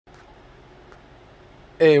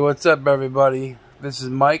Hey, what's up, everybody? This is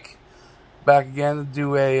Mike, back again to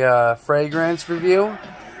do a fragrance review.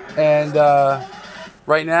 And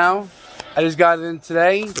right now, I just got it in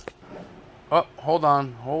today. Oh, hold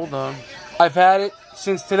on. I've had it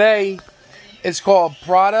since today. It's called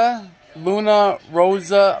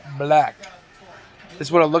PradaLunaRossaBlack. This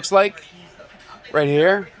is what it looks like right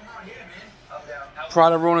here.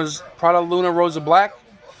 PradaLunaRossaBlack.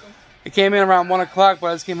 It came in around 1 o'clock, but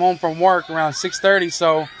I just came home from work around 6:30,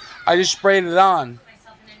 so I just sprayed it on.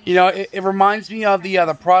 You know, it reminds me of the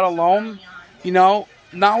Prada L'Homme. You know,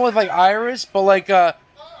 not with like iris, but like a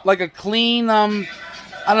clean. I don't know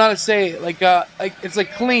how to say it. Like it's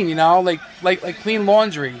like clean. You know, like clean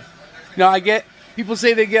laundry. You know, I get people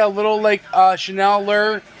say they get a little like Chanel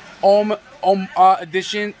Homme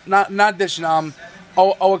edition, not edition.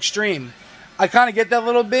 Extreme. I kind of get that a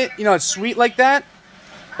little bit. You know, it's sweet like that.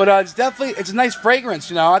 But it's a nice fragrance,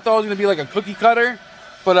 you know. I thought it was gonna be like a cookie cutter,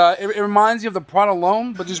 but it reminds you of the Prada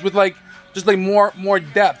L'Homme, but just like more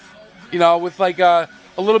depth, you know, with like a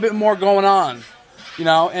little bit more going on, you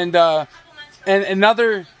know. And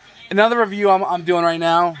another review I'm doing right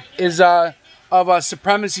now is of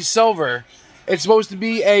Supremacy Silver. It's supposed to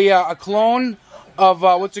be a clone of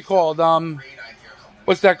what's it called?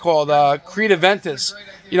 What's that called? Creed Aventus.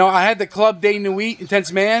 You know, I had the Club de Nuit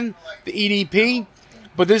Intense Man, the EDP.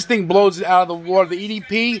 But this thing blows it out of the water. The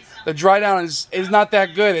EDP, the dry down is not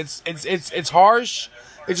that good. It's harsh.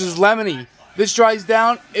 It's just lemony. This dries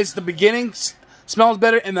down. It's the beginning, smells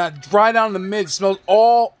better, and the dry down in the mid smells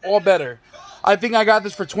all better. I think I got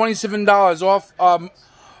this for $27 off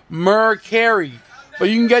Mercari. But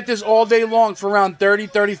you can get this all day long for around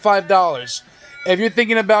 $30-$35. If you're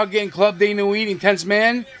thinking about getting Club de Nuit Intense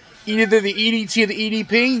Man, either the EDT or the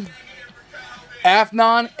EDP,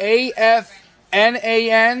 Afnan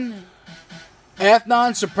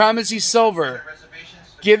Afnan Supremacy Silver.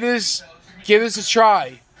 Give this a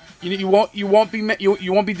try. You won't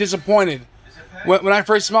be disappointed. When I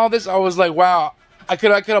first smelled this, I was like, wow, I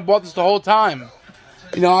could have bought this the whole time.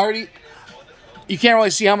 You know, you can't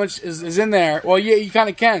really see how much is in there. Well, yeah, you kind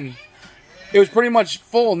of can. It was pretty much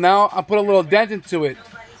full. Now I put a little dent into it.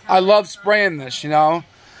 I love spraying this. You know,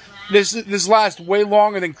 this lasts way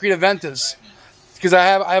longer than Creed Aventus because I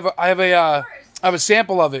have a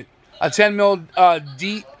sample of it, a 10 ml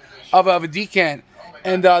of a decant,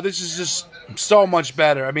 and this is just so much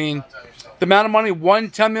better. I mean, the amount of money one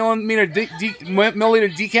 10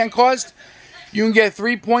 milliliter decant cost, you can get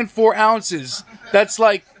 3.4 ounces. That's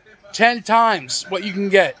like 10 times what you can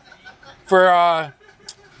get for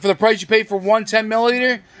the price you pay for one 10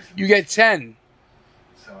 milliliter. You get 10,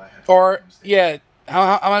 or yeah,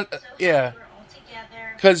 yeah,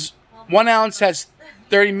 because 1 ounce has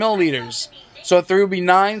 30 milliliters. So 3 would be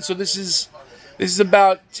 9. So this is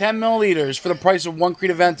about 10 milliliters for the price of one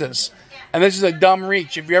Creed Aventus. And this is a dumb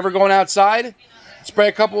reach. If you're ever going outside, spray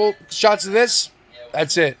a couple shots of this.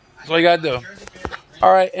 That's it. That's all you gotta do.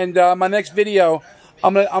 All right, and my next video,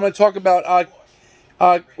 I'm gonna talk about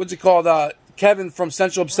what's it called? Kevin from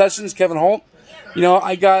Central Obsessions, Kevin Holt. You know,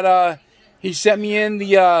 I got he sent me in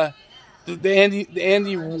the Andy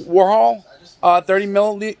Warhol 30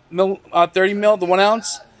 mil, the 1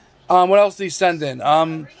 ounce. What else did he send in?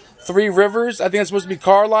 3 Rivers. I think it's supposed to be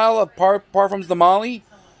Carlisle. Parfums de Marly.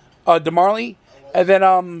 And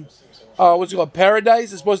then what's it called?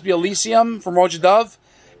 Paradise. It's supposed to be Elysium from Roja Dove.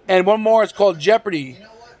 And one more. It's called Jeopardy,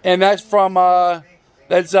 and that's from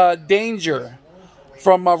Danger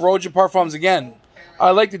from Roja Parfums again.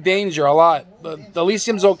 I like the Danger a lot. The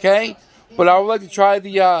Elysium's okay, but I would like to try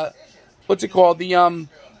the what's it called? The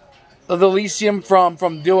Elysium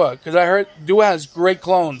from Dua, because I heard Dua has great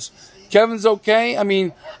clones. Kevin's okay. I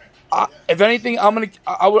mean, if anything, I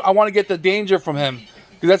want to get the Danger from him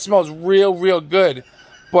because that smells real good.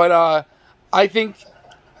 But I think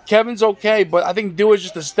Kevin's okay, but I think Dua is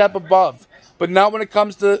just a step above. But not when it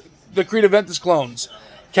comes to the Creed Aventus clones.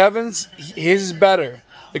 His is better.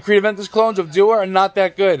 The Creed Aventus clones of Dua are not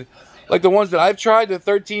that good. Like the ones that I've tried, the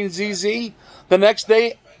 13ZZ. The next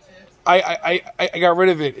day, I got rid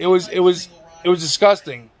of it. It was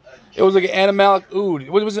disgusting. It was like an animalic oud. It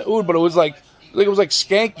wasn't oud, but it was like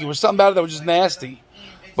skanky. It was something about it that was just nasty.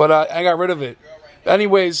 But I got rid of it. But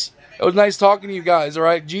anyways, it was nice talking to you guys. All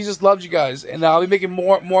right, Jesus loves you guys, and I'll be making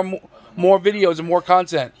more videos and more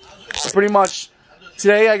content. So pretty much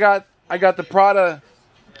today I got the Prada.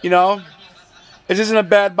 You know, it isn't a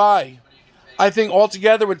bad buy. I think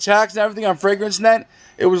altogether with tax and everything on FragranceNet,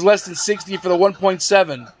 it was less than 60 for the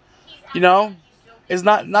 1.7. You know, it's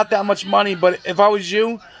not that much money, but if I was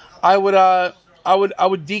you, I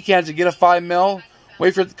would decant to get a 5 mil,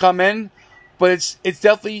 wait for it to come in. but it's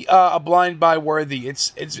definitely a blind buy worthy.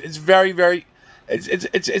 It's very very,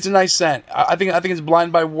 it's a nice scent. I think it's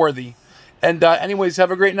blind buy worthy. And anyways,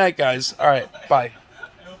 have a great night, guys. All right, bye.